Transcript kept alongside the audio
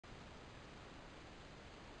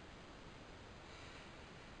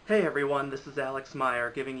Hey everyone, this is Alex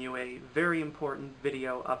Meyer giving you a very important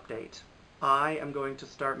video update. I am going to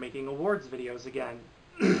start making awards videos again.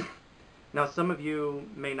 Now some of you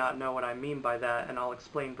may not know what I mean by that, and I'll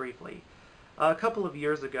explain briefly. A couple of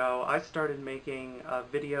years ago I started making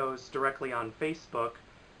videos directly on Facebook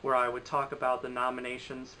where I would talk about the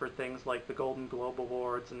nominations for things like the Golden Globe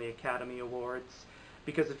Awards and the Academy Awards,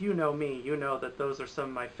 because if you know me, you know that those are some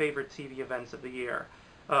of my favorite TV events of the year.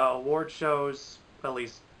 Award shows, at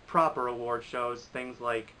least proper award shows, things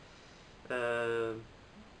uh,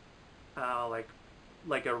 like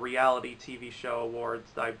a reality TV show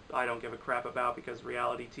awards I don't give a crap about because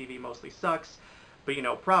reality TV mostly sucks. But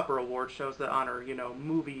proper award shows that honor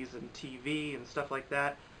movies and TV and stuff like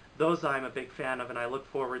that, those I'm a big fan of, and I look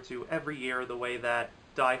forward to every year the way that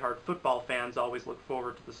die-hard football fans always look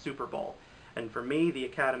forward to the Super Bowl. And for me, the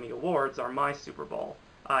Academy Awards are my Super Bowl.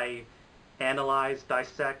 I analyze,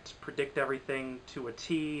 dissect, predict everything to a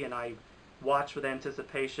T, and I watch with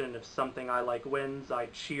anticipation. If something I like wins, I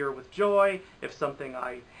cheer with joy. If something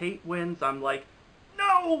I hate wins, I'm like,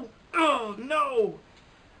 no! Oh, no!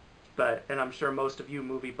 And I'm sure most of you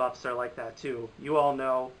movie buffs are like that too. You all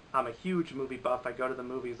know I'm a huge movie buff. I go to the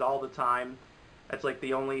movies all the time. It's like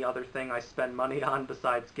the only other thing I spend money on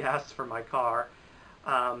besides gas for my car.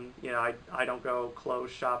 I don't go clothes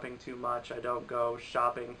shopping too much. I don't go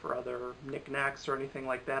shopping for other knickknacks or anything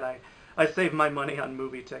like that. I save my money on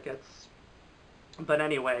movie tickets. But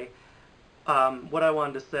anyway, what I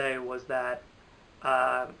wanted to say was that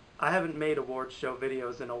I haven't made award show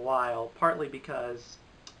videos in a while, partly because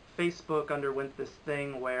Facebook underwent this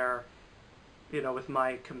thing where, with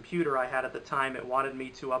my computer I had at the time, it wanted me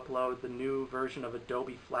to upload the new version of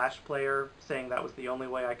Adobe Flash Player, saying that was the only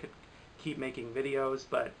way I could keep making videos.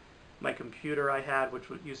 But my computer I had, which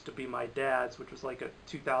used to be my dad's, which was like a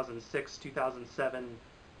 2006, 2007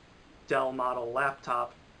 Dell model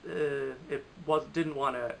laptop, didn't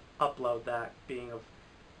want to upload that, being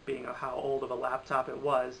of how old of a laptop it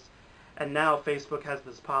was. And now Facebook has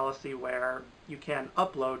this policy where you can't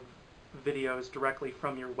upload videos directly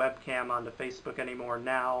from your webcam onto Facebook anymore.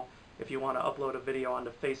 Now, if you want to upload a video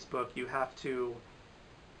onto Facebook, you have to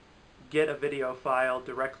get a video file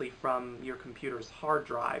directly from your computer's hard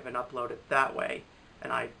drive and upload it that way.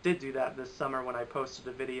 And I did do that this summer when I posted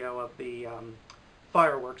a video of the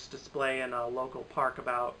fireworks display in a local park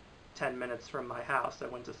about 10 minutes from my house. I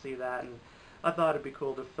went to see that, and I thought it'd be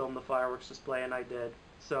cool to film the fireworks display, and I did.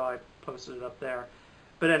 So I posted it up there.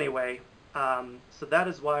 But anyway, so that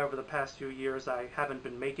is why over the past few years I haven't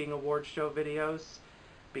been making award show videos,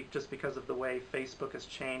 just because of the way Facebook has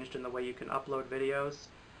changed and the way you can upload videos.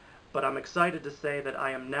 But I'm excited to say that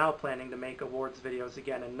I am now planning to make awards videos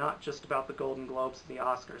again, and not just about the Golden Globes and the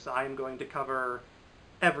Oscars. I am going to cover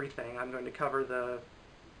everything. I'm going to cover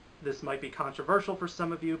this might be controversial for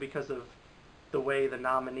some of you because of the way the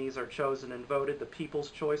nominees are chosen and voted, the People's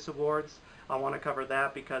Choice Awards. I want to cover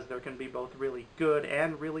that because there can be both really good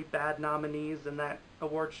and really bad nominees in that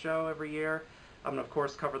award show every year. I'm going to, of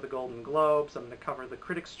course, cover the Golden Globes. I'm going to cover the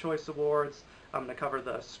Critics' Choice Awards. I'm going to cover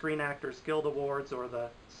the Screen Actors Guild Awards, or the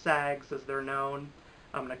SAGs as they're known.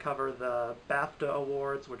 I'm going to cover the BAFTA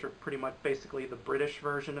Awards, which are pretty much basically the British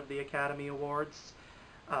version of the Academy Awards.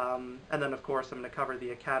 And then, of course, I'm going to cover the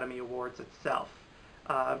Academy Awards itself.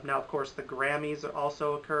 Now, of course, the Grammys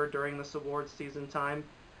also occur during this awards season time.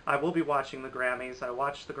 I will be watching the Grammys. I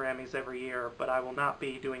watch the Grammys every year, but I will not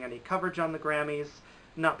be doing any coverage on the Grammys,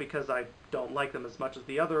 not because I don't like them as much as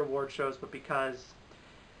the other award shows, but because,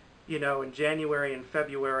 in January and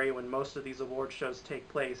February, when most of these award shows take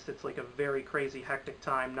place, it's like a very crazy, hectic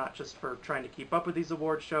time, not just for trying to keep up with these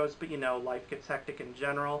award shows, but, life gets hectic in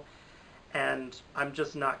general. And I'm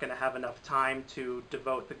just not going to have enough time to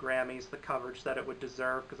devote the Grammys the coverage that it would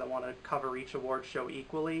deserve, because I want to cover each award show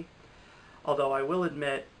equally. Although I will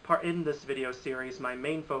admit, in this video series, my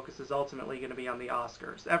main focus is ultimately going to be on the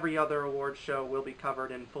Oscars. Every other award show will be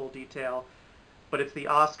covered in full detail, but it's the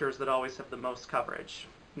Oscars that always have the most coverage.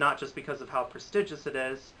 Not just because of how prestigious it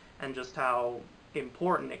is, and just how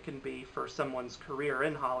important it can be for someone's career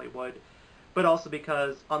in Hollywood, but also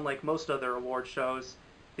because, unlike most other award shows,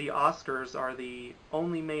 the Oscars are the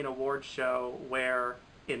only main award show where,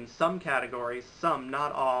 in some categories, some,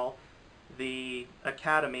 not all, the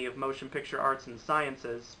Academy of Motion Picture Arts and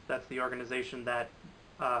Sciences, that's the organization that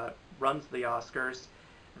runs the Oscars,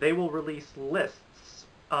 they will release lists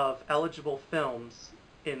of eligible films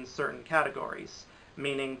in certain categories,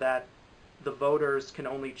 meaning that the voters can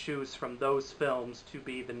only choose from those films to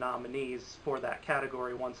be the nominees for that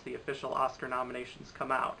category once the official Oscar nominations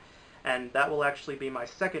come out. And that will actually be my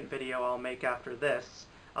second video I'll make after this.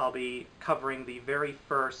 I'll be covering the very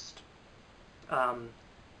first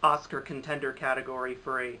Oscar contender category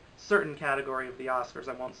for a certain category of the Oscars.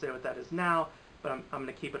 I won't say what that is now, but I'm going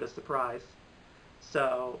to keep it a surprise.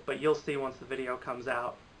 So, but you'll see once the video comes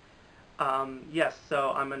out. Yes,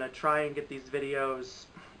 so I'm going to try and get these videos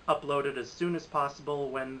uploaded as soon as possible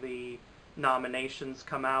when the nominations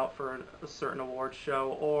come out for a certain award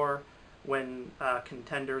show, or when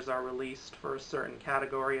contenders are released for a certain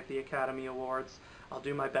category at the Academy Awards. I'll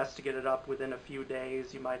do my best to get it up within a few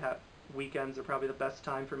days. You might have weekends are probably the best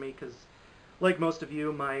time for me because, like most of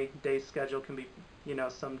you, my day schedule can be,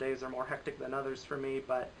 some days are more hectic than others for me,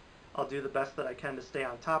 but I'll do the best that I can to stay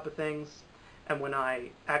on top of things. And when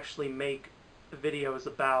I actually make videos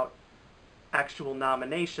about actual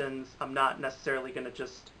nominations, I'm not necessarily going to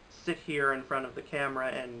just sit here in front of the camera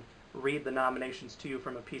and read the nominations to you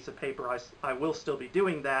from a piece of paper. I will still be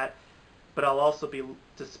doing that, but I'll also be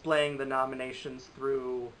displaying the nominations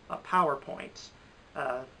through a PowerPoint.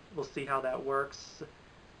 We'll see how that works.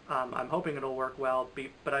 I'm hoping it'll work well,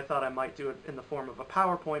 but I thought I might do it in the form of a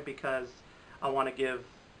PowerPoint because I want to give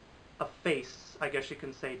a face, I guess you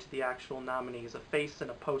can say, to the actual nominees, a face and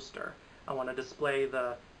a poster. I want to display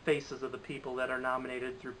the faces of the people that are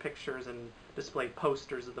nominated through pictures and display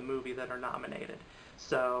posters of the movie that are nominated.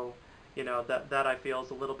 So, that I feel is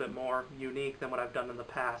a little bit more unique than what I've done in the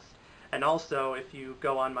past. And also, if you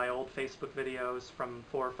go on my old Facebook videos from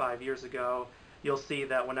 4 or 5 years ago, you'll see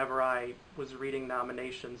that whenever I was reading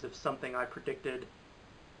nominations, if something I predicted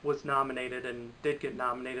was nominated and did get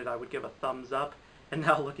nominated, I would give a thumbs up. And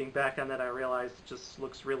now looking back on that, I realized it just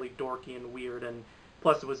looks really dorky and weird, and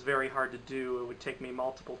plus it was very hard to do. It would take me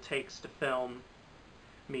multiple takes to film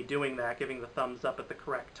me doing that, giving the thumbs up at the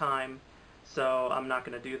correct time. So I'm not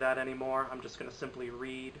going to do that anymore. I'm just going to simply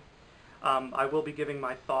read. I will be giving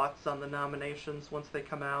my thoughts on the nominations once they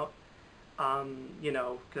come out.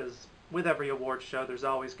 Because with every award show, there's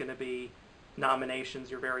always going to be nominations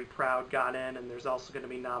you're very proud got in, and there's also going to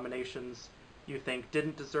be nominations you think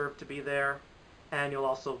didn't deserve to be there. And you'll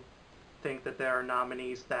also think that there are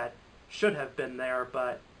nominees that should have been there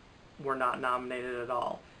but were not nominated at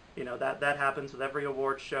all. That happens with every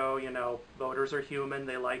award show. Voters are human,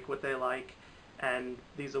 they like what they like, and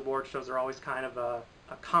these award shows are always kind of a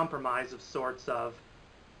compromise of sorts of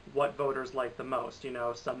what voters like the most.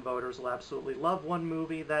 Some voters will absolutely love one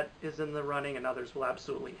movie that is in the running and others will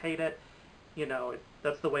absolutely hate it.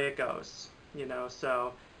 That's the way it goes.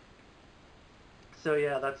 So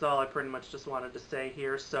yeah, that's all I pretty much just wanted to say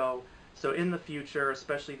here. So in the future,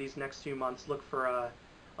 especially these next few months, look for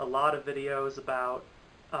a lot of videos about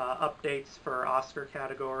updates for Oscar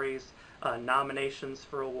categories, nominations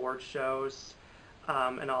for award shows,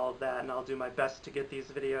 and all of that. And I'll do my best to get these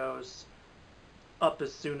videos up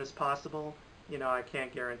as soon as possible. I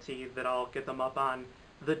can't guarantee that I'll get them up on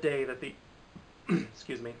the day that the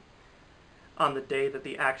excuse me, on the day that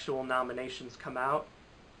the actual nominations come out.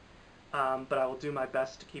 But I will do my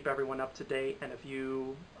best to keep everyone up to date, and if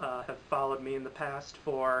you have followed me in the past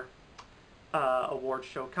for award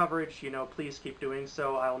show coverage, please keep doing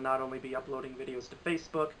so. I'll not only be uploading videos to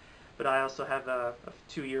Facebook, but I also have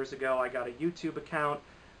 2 years ago I got a YouTube account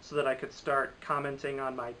so that I could start commenting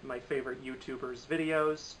on my favorite YouTubers'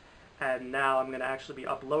 videos, and now I'm going to actually be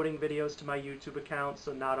uploading videos to my YouTube account,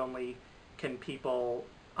 so not only can people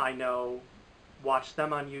I know watch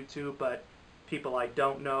them on YouTube, but people I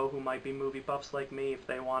don't know who might be movie buffs like me, if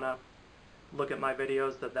they want to look at my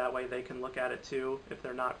videos, that way they can look at it too if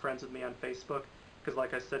they're not friends with me on Facebook, because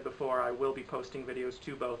like I said before, I will be posting videos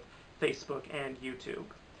to both Facebook and YouTube.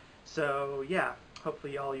 So yeah,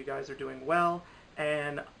 hopefully all you guys are doing well,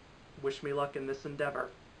 and wish me luck in this endeavor.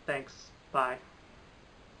 Thanks. Bye.